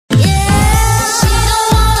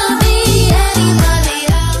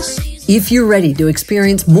If you're ready to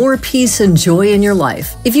experience more peace and joy in your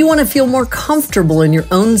life, if you want to feel more comfortable in your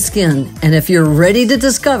own skin, and if you're ready to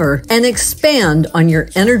discover and expand on your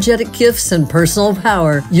energetic gifts and personal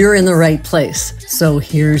power, you're in the right place. So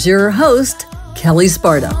here's your host, Kelle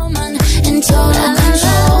Sparta.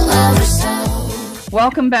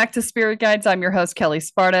 Welcome back to Spirit Guides. I'm your host, Kelle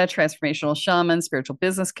Sparta, transformational shaman, spiritual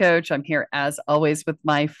business coach. I'm here as always with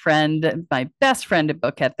my friend, my best friend at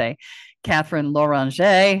Boquete, Katherine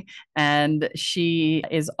Loranger, and she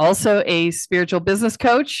is also a spiritual business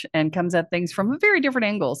coach and comes at things from a very different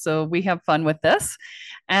angle. So we have fun with this.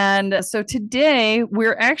 And so today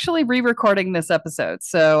we're actually re-recording this episode.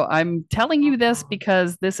 So I'm telling you this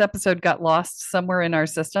because this episode got lost somewhere in our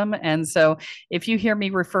system. And so if you hear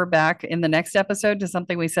me refer back in the next episode to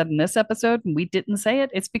something we said in this episode and we didn't say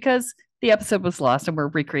it, it's because the episode was lost and we're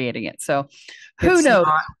recreating it. So who knows?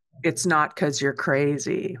 It's not because you're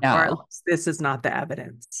crazy. No. Or at least this is not the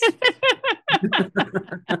evidence.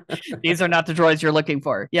 These are not the droids you're looking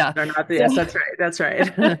for. Yeah. They're not yes, that's right. That's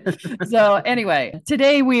right. So anyway,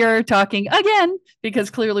 today we are talking again,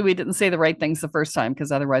 because clearly we didn't say the right things the first time,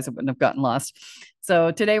 because otherwise it wouldn't have gotten lost.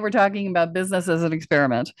 So today we're talking about business as an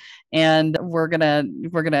experiment, and we're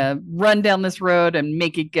gonna run down this road and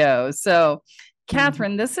make it go. So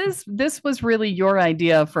Katherine, this was really your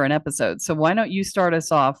idea for an episode. So why don't you start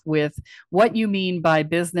us off with what you mean by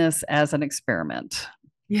business as an experiment?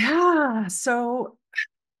 Yeah. So,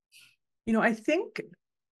 I think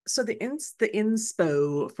so. The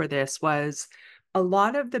inspo for this was a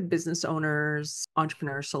lot of the business owners,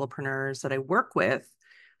 entrepreneurs, solopreneurs that I work with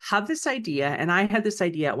have this idea, and I had this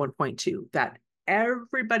idea at one point too, that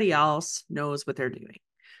everybody else knows what they're doing.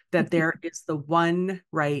 That there is the one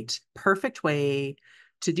right, perfect way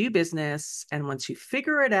to do business. And once you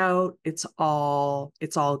figure it out, it's all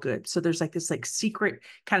good. So there's this secret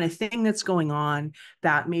kind of thing that's going on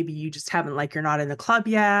that maybe you just haven't, you're not in the club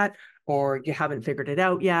yet, or you haven't figured it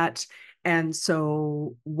out yet. And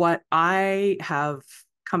so what I have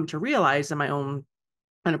come to realize in my own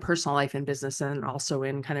kind of personal life and business, and also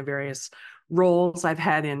in kind of various roles I've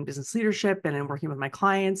had in business leadership and in working with my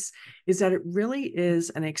clients, is that it really is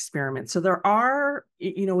an experiment. So there are,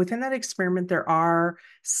 within that experiment, there are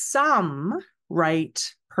some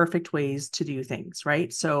perfect ways to do things,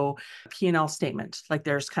 right? So P&L statement,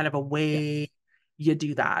 there's kind of a way you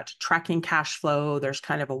do that. Tracking cash flow, there's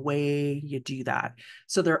kind of a way you do that.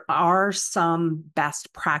 So there are some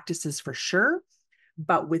best practices for sure.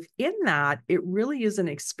 But within that, it really is an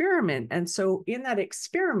experiment. And so in that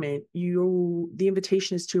experiment, the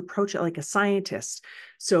invitation is to approach it like a scientist.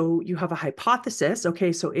 So you have a hypothesis.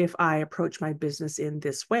 Okay, so if I approach my business in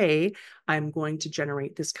this way, I'm going to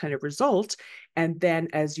generate this kind of result. And then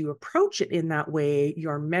as you approach it in that way,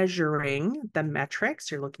 you're measuring the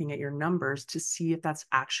metrics, you're looking at your numbers to see if that's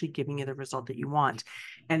actually giving you the result that you want.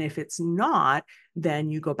 And if it's not,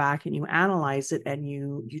 then you go back and you analyze it and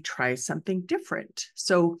you try something different.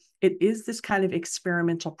 So it is this kind of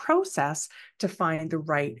experimental process to find the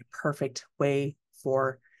right, perfect way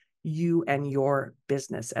for you and your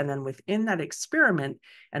business. And then within that experiment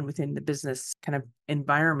and within the business kind of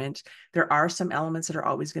environment, there are some elements that are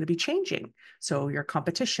always going to be changing. So your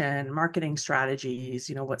competition, marketing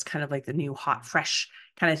strategies, what's kind of the new hot, fresh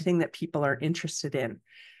kind of thing that people are interested in.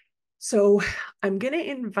 So I'm going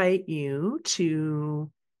to invite you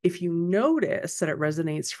to, if you notice that it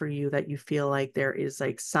resonates for you, that you feel like there is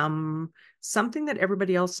something that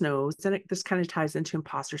everybody else knows, then this kind of ties into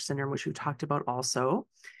imposter syndrome, which we talked about also,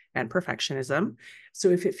 and perfectionism. So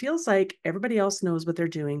if it feels like everybody else knows what they're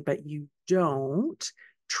doing, but you don't,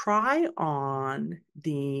 try on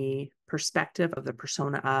the perspective of the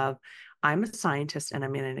persona of, I'm a scientist and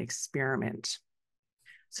I'm in an experiment.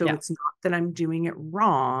 So It's not that I'm doing it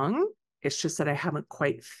wrong. It's just that I haven't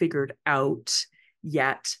quite figured out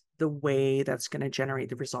yet the way that's going to generate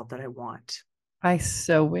the result that I want. I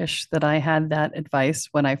so wish that I had that advice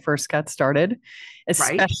when I first got started,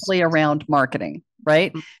 especially around marketing,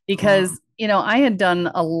 right? Because, I had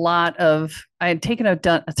taken a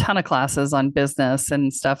ton of classes on business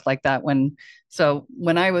and stuff like that. When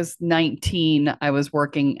I was 19, I was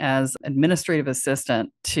working as administrative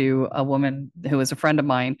assistant to a woman who was a friend of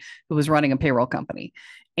mine who was running a payroll company.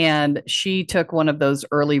 And she took one of those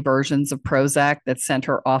early versions of Prozac that sent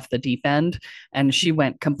her off the deep end, and she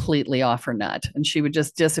went completely off her nut, and she would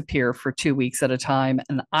just disappear for 2 weeks at a time.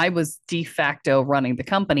 And I was de facto running the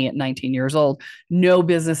company at 19 years old, no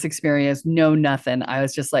business experience, no nothing. I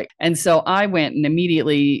was just and so I went and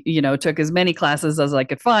immediately, took as many classes as I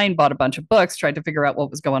could find, bought a bunch of books, tried to figure out what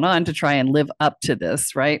was going on to try and live up to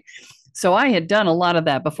this. Right. So I had done a lot of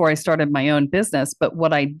that before I started my own business. But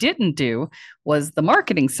what I didn't do was the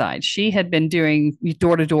marketing side. She had been doing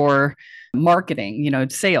door to door marketing,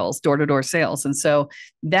 sales, door to door sales. And so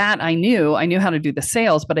that I knew how to do the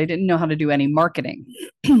sales, but I didn't know how to do any marketing.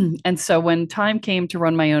 And so when time came to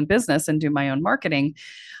run my own business and do my own marketing,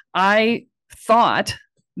 I thought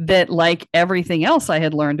that, like everything else I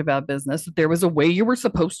had learned about business, there was a way you were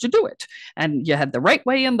supposed to do it, and you had the right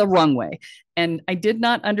way and the wrong way. And I did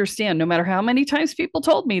not understand, no matter how many times people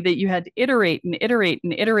told me that you had to iterate and iterate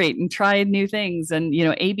and iterate and try new things and,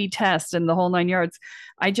 A/B test and the whole 9 yards.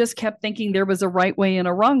 I just kept thinking there was a right way and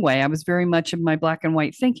a wrong way. I was very much in my black and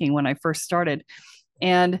white thinking when I first started.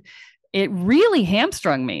 And it really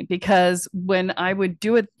hamstrung me, because when I would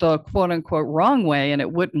do it the quote unquote wrong way and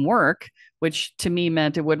it wouldn't work, which to me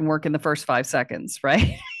meant it wouldn't work in the first 5 seconds,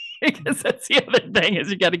 right? Because that's the other thing, is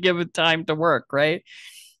you got to give it time to work, right?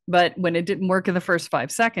 But when it didn't work in the first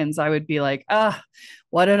 5 seconds, I would be like,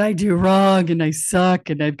 what did I do wrong? And I suck,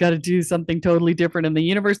 and I've got to do something totally different. And the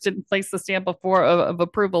universe didn't place the stamp of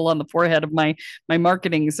approval on the forehead of my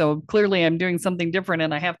marketing. So clearly I'm doing something different,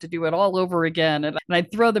 and I have to do it all over again. And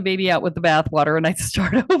I'd throw the baby out with the bathwater, and I'd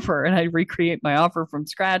start over, and I'd recreate my offer from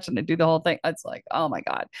scratch, and I'd do the whole thing. It's like, oh my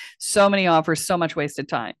God, so many offers, so much wasted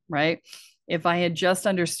time, right? If I had just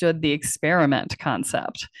understood the experiment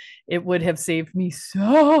concept, it would have saved me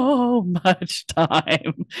so much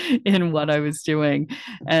time in what I was doing.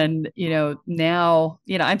 And, now,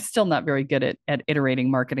 I'm still not very good at iterating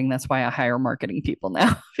marketing. That's why I hire marketing people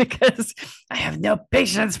now, because I have no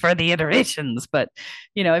patience for the iterations. But,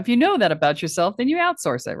 if you know that about yourself, then you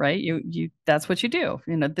outsource it, right? That's what you do.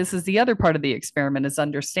 This is the other part of the experiment, is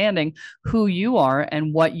understanding who you are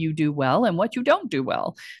and what you do well and what you don't do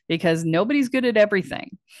well, because nobody's good at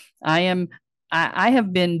everything. I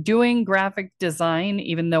have been doing graphic design,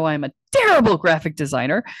 even though I'm a terrible graphic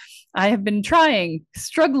designer. I have been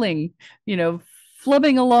struggling,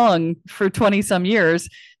 flubbing along for 20 some years,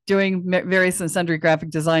 doing various and sundry graphic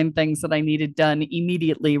design things that I needed done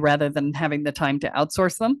immediately rather than having the time to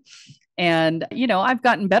outsource them. And, I've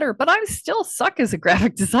gotten better, but I still suck as a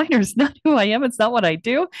graphic designer. It's not who I am. It's not what I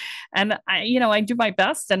do. And I do my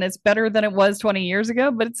best, and it's better than it was 20 years ago,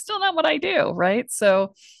 but it's still not what I do. Right.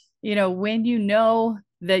 So, when you know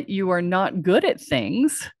that you are not good at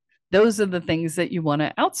things, those are the things that you want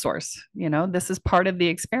to outsource. This is part of the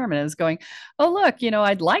experiment, is going, oh, look,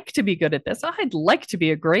 I'd like to be good at this. I'd like to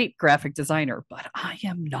be a great graphic designer, but I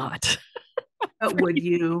am not. But would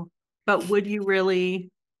you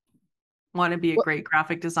really want to be a great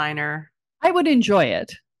graphic designer? I would enjoy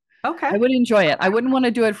it. Okay. I would enjoy it. I wouldn't want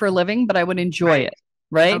to do it for a living, but I would enjoy it.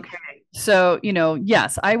 Right. Okay. So,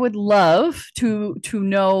 yes, I would love to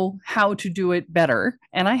know how to do it better.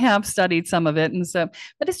 And I have studied some of it and stuff,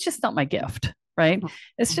 but it's just not my gift. Right.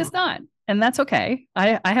 It's just not. And that's okay.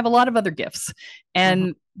 I have a lot of other gifts,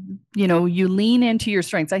 and you lean into your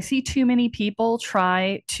strengths. I see too many people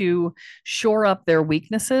try to shore up their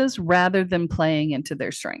weaknesses rather than playing into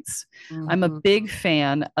their strengths. I'm a big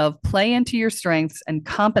fan of play into your strengths and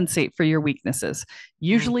compensate for your weaknesses,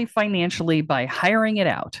 usually financially, by hiring it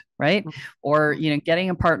out, right? Or, getting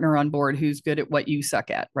a partner on board who's good at what you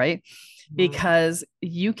suck at, right? Because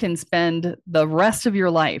you can spend the rest of your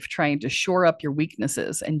life trying to shore up your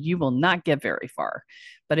weaknesses, and you will not get very far.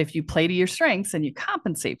 But if you play to your strengths and you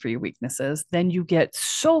compensate for your weaknesses, then you get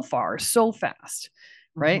so far so fast,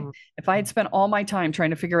 right? If I had spent all my time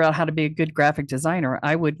trying to figure out how to be a good graphic designer,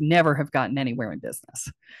 I would never have gotten anywhere in business,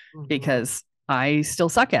 because I still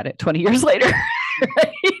suck at it 20 years later.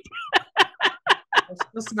 Right?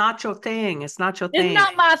 It's not your thing. It's not your thing. It's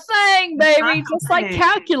not my thing, baby. Just like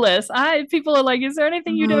calculus. People are like, is there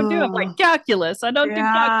anything you don't do? I'm like, calculus. I don't do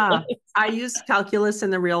calculus. I used calculus in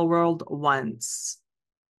the real world once.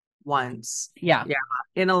 Yeah.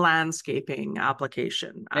 In a landscaping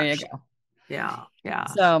application. There you go. Yeah.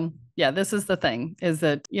 So this is the thing, is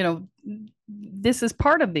that, this is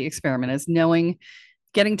part of the experiment, is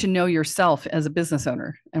getting to know yourself as a business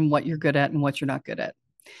owner and what you're good at and what you're not good at.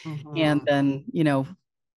 And then,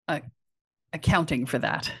 accounting for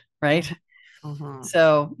that. Right.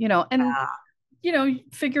 So,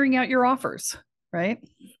 figuring out your offers, right?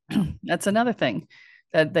 That's another thing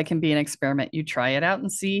that can be an experiment. You try it out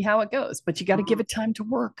and see how it goes, but you got to give it time to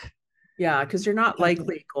work. Yeah. Because you're not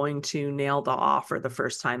likely going to nail the offer the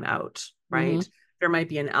first time out, right? There might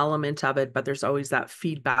be an element of it, but there's always that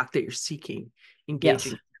feedback that you're seeking,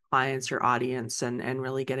 engaging. Yes. clients, your audience, and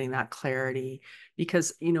really getting that clarity.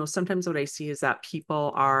 Because, sometimes what I see is that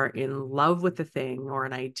people are in love with the thing or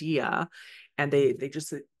an idea, and they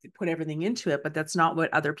just put everything into it, but that's not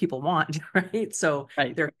what other people want, right? So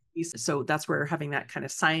Right. so that's where having that kind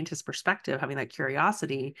of scientist perspective, having that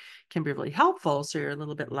curiosity can be really helpful. So you're a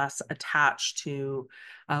little bit less attached to,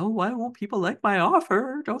 oh, why won't people like my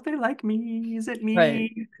offer? Don't they like me? Is it me?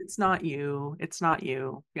 Right. It's not you. It's not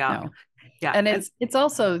you. Yeah. No. Yeah. And it's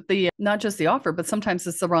also the not just the offer, but sometimes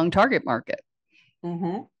it's the wrong target market.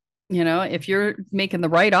 Mhm. If you're making the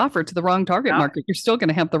right offer to the wrong target Yeah. market, you're still going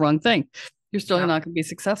to have the wrong thing. You're still Yeah. not going to be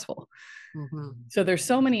successful. Mhm. So there's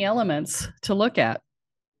so many elements to look at.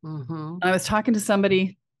 Mhm. I was talking to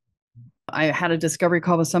somebody, I had a discovery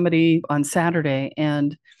call with somebody on Saturday,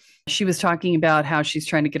 and she was talking about how she's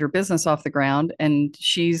trying to get her business off the ground, and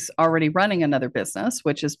she's already running another business,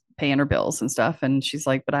 which is paying her bills and stuff. And she's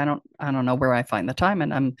like, but I don't know where I find the time.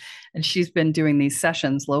 And she's been doing these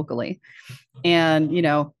sessions locally. And,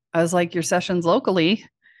 I was like, your sessions locally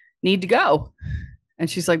need to go. And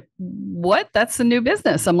she's like, what? That's the new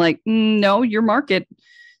business. I'm like, no, your market,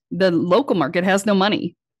 the local market has no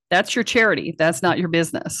money. That's your charity. That's not your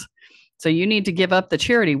business. So you need to give up the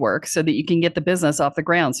charity work so that you can get the business off the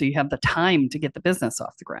ground. So you have the time to get the business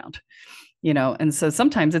off the ground, and so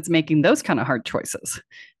sometimes it's making those kind of hard choices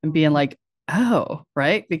and being like, oh,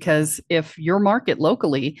 right. Because if your market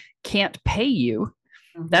locally can't pay you,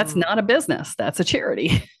 that's Mhm. not a business, that's a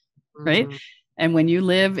charity. Right. Mhm. And when you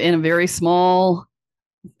live in a very small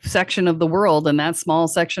section of the world, and that small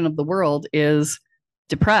section of the world is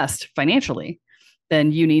depressed financially,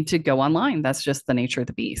 then you need to go online. That's just the nature of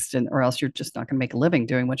the beast, or else you're just not going to make a living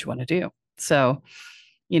doing what you want to do. So,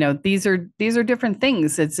 these are different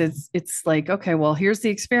things. It's like, okay, well, here's the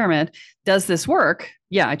experiment. Does this work?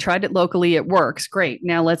 Yeah, I tried it locally. It works. Great.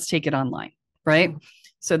 Now let's take it online. Right.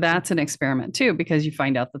 So that's an experiment too, because you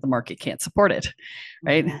find out that the market can't support it.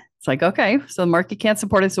 Right. Mhm. It's like, okay, so the market can't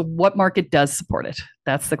support it. So what market does support it?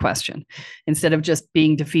 That's the question. Instead of just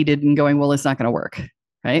being defeated and going, well, it's not going to work.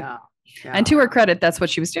 Right. Yeah. And Yeah. to her credit, that's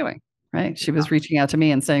what she was doing. Right. She Yeah. was reaching out to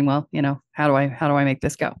me and saying, well, how do I make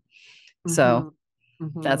this go? So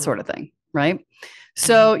Mhm. that Mhm. sort of thing. Right. Mhm.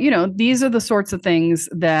 So, these are the sorts of things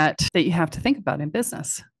that you have to think about in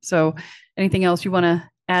business. So anything else you want to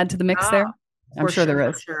add to the mix there? Yeah, I'm sure there for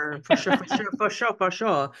is. sure, for sure, for sure, for sure, for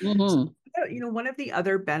sure. So, Mhm. one of the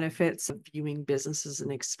other benefits of viewing business as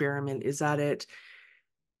an experiment is that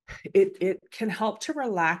it can help to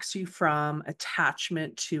relax you from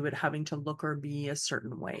attachment to it having to look or be a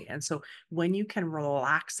certain way. And so when you can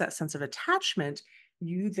relax that sense of attachment,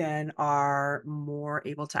 you then are more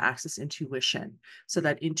able to access intuition. So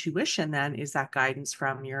that intuition then is that guidance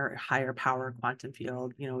from your higher power quantum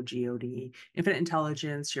field, God, infinite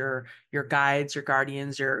intelligence, your guides, your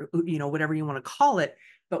guardians, your, whatever you want to call it.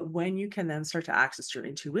 But when you can then start to access your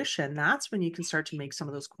intuition, that's when you can start to make some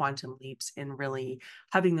of those quantum leaps in really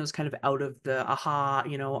having those kind of out of the aha,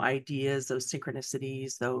 ideas, those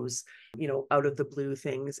synchronicities, those, out of the blue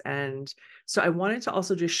things. And so I wanted to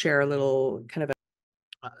also just share a little kind of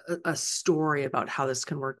a story about how this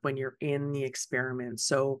can work when you're in the experiment.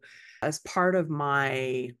 So as part of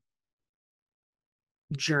my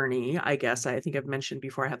journey, I guess. I think I've mentioned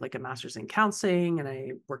before, I had like a master's in counseling and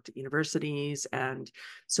I worked at universities. And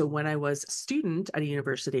so when I was a student at a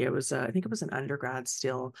university, I think it was an undergrad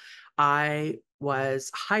still, I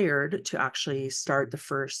was hired to actually start the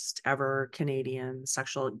first ever Canadian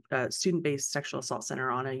student-based sexual assault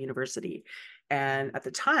center on a university. And at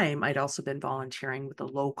the time, I'd also been volunteering with a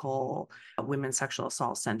local women's sexual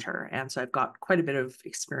assault center. And so I've got quite a bit of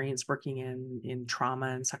experience working in trauma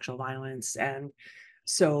and sexual violence. And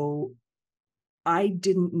so I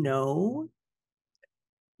didn't know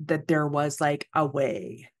that there was like a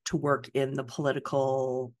way to work in the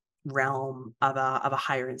political realm of a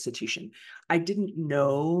higher institution. I didn't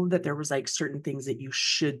know that there was like certain things that you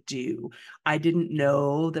should do. I didn't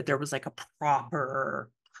know that there was like a proper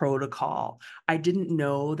protocol. I didn't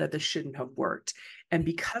know that this shouldn't have worked. And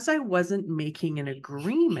because I wasn't making an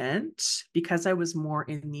agreement, because I was more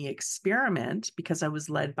in the experiment, because I was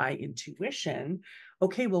led by intuition,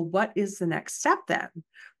 okay, well, what is the next step then?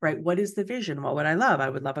 Right? What is the vision? What would I love? I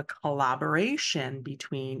would love a collaboration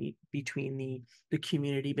between the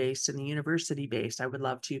community based and the university based. I would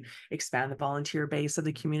love to expand the volunteer base of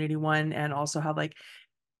the community one and also have like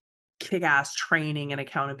kick-ass training and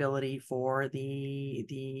accountability for the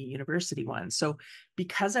university one. So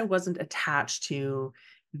because I wasn't attached to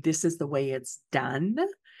this is the way it's done,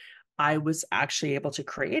 I was actually able to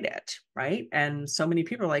create it, right? And so many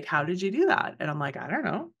people are like, how did you do that? And I'm like, I don't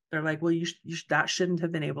know. They're like, well, that shouldn't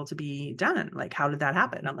have been able to be done. Like, how did that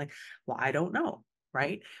happen? I'm like, well, I don't know.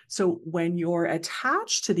 Right. So when you're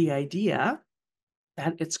attached to the idea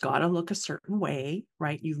that it's got to look a certain way,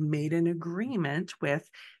 right? You've made an agreement with,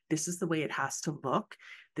 this is the way it has to look.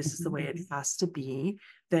 This is the way it has to be.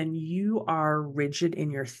 Then you are rigid in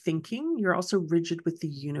your thinking. You're also rigid with the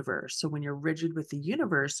universe. So when you're rigid with the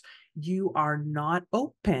universe, you are not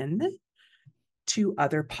open to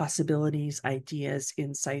other possibilities, ideas,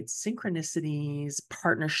 insights, synchronicities,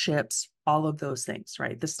 partnerships, all of those things,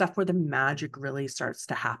 right? The stuff where the magic really starts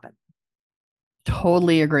to happen.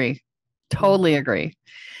 Totally agree. Totally agree.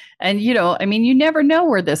 And, I mean, you never know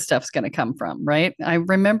where this stuff's going to come from, right? I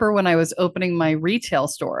remember when I was opening my retail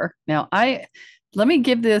store. Now, let me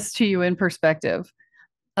give this to you in perspective.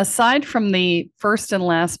 Aside from the first and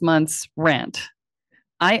last month's rent,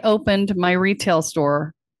 I opened my retail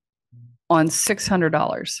store on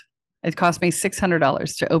 $600. It cost me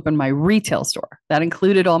 $600 to open my retail store. That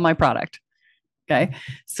included all my product. Okay.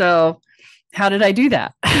 So how did I do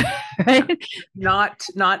that? Right? Not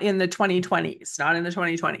in the 2020s, not in the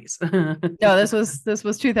 2020s. No, this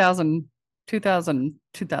was 2000,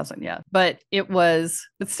 2000. Yeah. But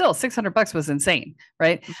still $600 was insane.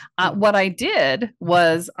 Right. What I did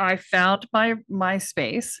was I found my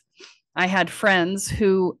space. I had friends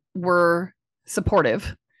who were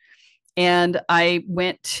supportive, and I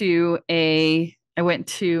went to an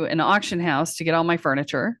auction house to get all my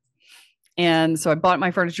furniture. And so I bought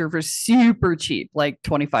my furniture for super cheap, like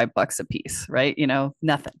 $25 a piece, right?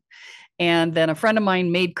 Nothing. And then a friend of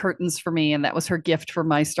mine made curtains for me, and that was her gift for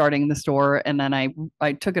my starting the store. And then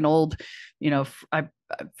I took an old,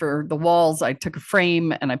 for the walls, I took a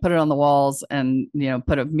frame and I put it on the walls and,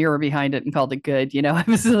 put a mirror behind it and called it good. It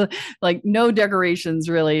was like no decorations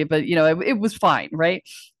really, but it was fine. Right.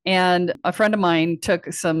 And a friend of mine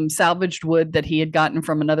took some salvaged wood that he had gotten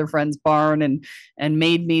from another friend's barn and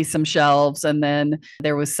made me some shelves. And then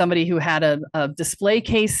there was somebody who had a display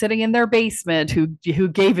case sitting in their basement who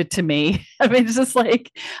gave it to me. I mean, it's just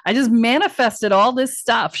like, I just manifested all this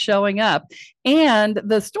stuff showing up, and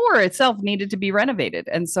the store itself needed to be renovated.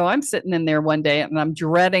 And so I'm sitting in there one day and I'm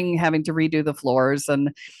dreading having to redo the floors.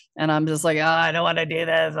 And I'm just like, oh, I don't want to do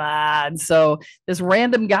this. And so this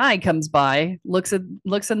random guy comes by, looks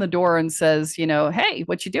in the door and says, hey,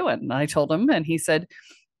 what you doing? And I told him, and he said,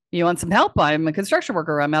 you want some help? I'm a construction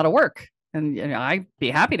worker. I'm out of work. And I'd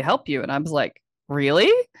be happy to help you. And I was like,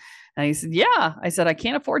 really? And he said, yeah. I said, I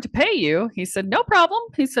can't afford to pay you. He said, no problem.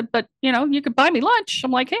 He said, but you could buy me lunch.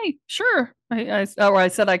 I'm like, hey, sure. I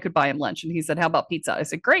said I could buy him lunch. And he said, how about pizza? I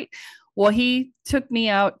said, great. Well, he took me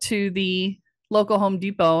out to the local Home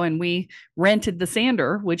Depot and we rented the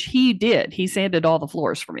sander, which he did. He sanded all the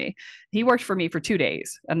floors for me. He worked for me for 2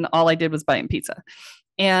 days and all I did was buy him pizza.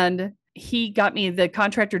 And he got me the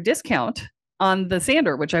contractor discount on the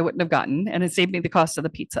sander, which I wouldn't have gotten, and it saved me the cost of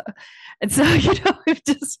the pizza. And so, it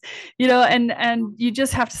just, and you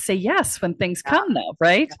just have to say yes when things come though,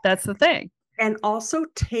 right? Yeah. That's the thing. And also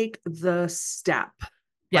take the step.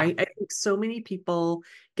 Yeah. Right. I think so many people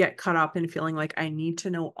get caught up in feeling like I need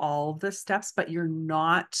to know all the steps, but you're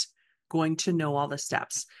not going to know all the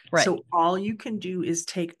steps. Right. So all you can do is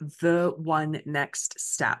take the one next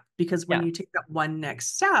step, because when you take that one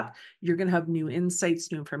next step, you're going to have new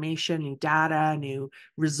insights, new information, new data, new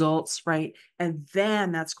results. Right. And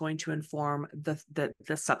then that's going to inform the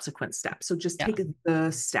subsequent step. So just take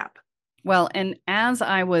the step. Well, and as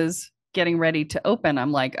I was getting ready to open,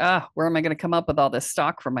 I'm like, where am I going to come up with all this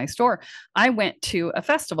stock for my store? I went to a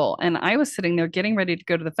festival and I was sitting there getting ready to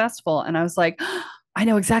go to the festival. And I was like, I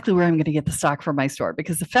know exactly where I'm going to get the stock for my store,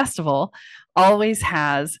 because the festival always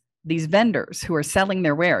has these vendors who are selling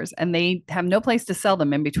their wares and they have no place to sell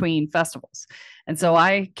them in between festivals. And so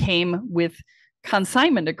I came with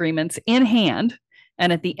consignment agreements in hand.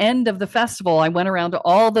 And at the end of the festival, I went around to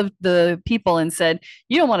all the people and said,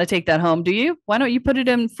 you don't want to take that home, do you? Why don't you put it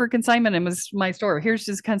in for consignment in my store? Here's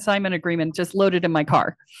his consignment agreement, just loaded in my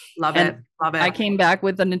car. Love it. I came back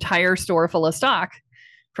with an entire store full of stock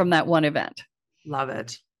from that one event. Love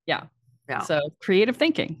it. Yeah. So creative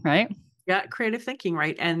thinking, right? Yeah. Creative thinking.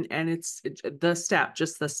 Right. And it's the step,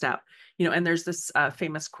 just the step. And there's this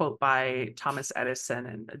famous quote by Thomas Edison,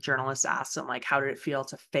 and a journalist asked him, like, how did it feel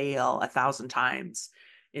to fail 1,000 times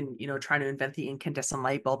in, trying to invent the incandescent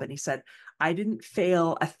light bulb? And he said, I didn't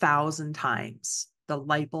fail 1,000 times. The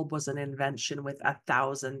light bulb was an invention with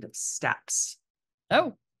 1,000 steps.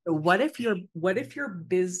 Oh, so what if your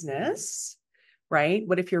business, right?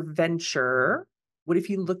 What if your venture, what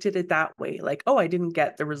if you looked at it that way? Like, oh, I didn't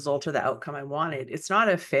get the result or the outcome I wanted. It's not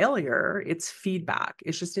a failure. It's feedback.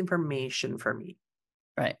 It's just information for me.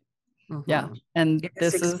 Right. Yeah. And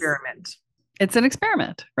it's experiment. It's an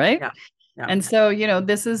experiment, right? Yeah. Yeah. And so,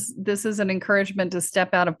 this is an encouragement to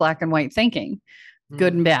step out of black and white thinking,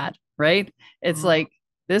 good and bad, right? It's like,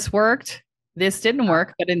 this worked, this didn't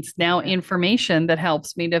work, but it's now information that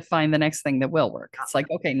helps me to find the next thing that will work. It's like,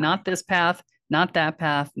 okay, not this path, not that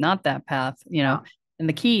path, not that path, and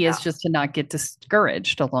the key is just to not get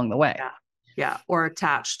discouraged along the way. Yeah. Or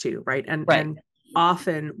attached to, right. And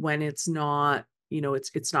often when it's not,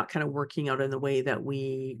 it's not kind of working out in the way that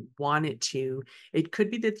we want it to, it could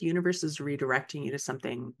be that the universe is redirecting you to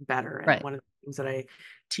something better. And one of the things that I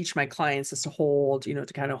teach my clients is to hold, to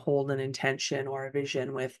kind of hold an intention or a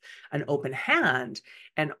vision with an open hand,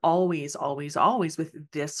 and always, always, always with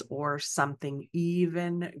this or something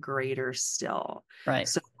even greater still. Right.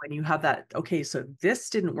 So when you have that, okay, so this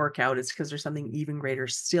didn't work out, it's because there's something even greater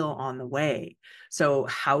still on the way. So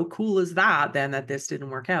how cool is that then, that this didn't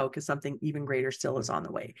work out because something even greater still is on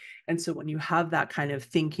the way? And so when you have that kind of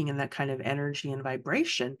thinking and that kind of energy and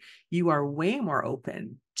vibration, you are way more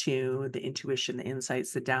open to the intuition, the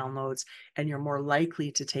insights, the downloads, and you're more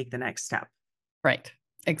likely to take the next step. Right.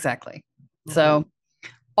 Exactly. So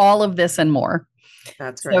all of this and more.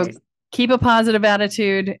 That's right. So keep a positive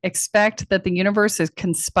attitude, expect that the universe is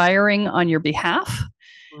conspiring on your behalf,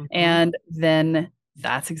 and then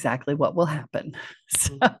that's exactly what will happen.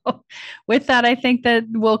 So with that, I think that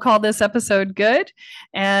we'll call this episode good.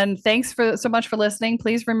 And thanks so much for listening.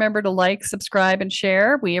 Please remember to like, subscribe, and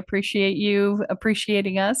share. We appreciate you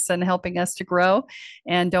appreciating us and helping us to grow.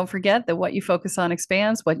 And don't forget that what you focus on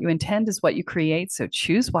expands. What you intend is what you create. So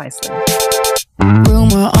choose wisely.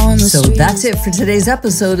 So that's it for today's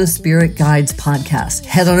episode of Spirit Guides Podcast.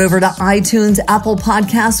 Head on over to iTunes, Apple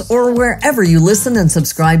Podcasts, or wherever you listen and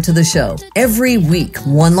subscribe to the show. Every week,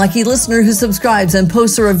 one lucky listener who subscribes and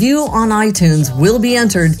posts a review on iTunes will be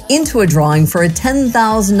entered into a drawing for a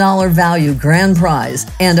 $10,000 value grand prize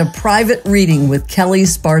and a private reading with Kelle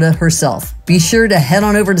Sparta herself. Be sure to head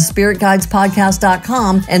on over to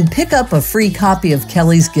spiritguidespodcast.com and pick up a free copy of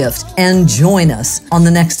Kelle's gift and join us on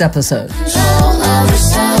the next episode.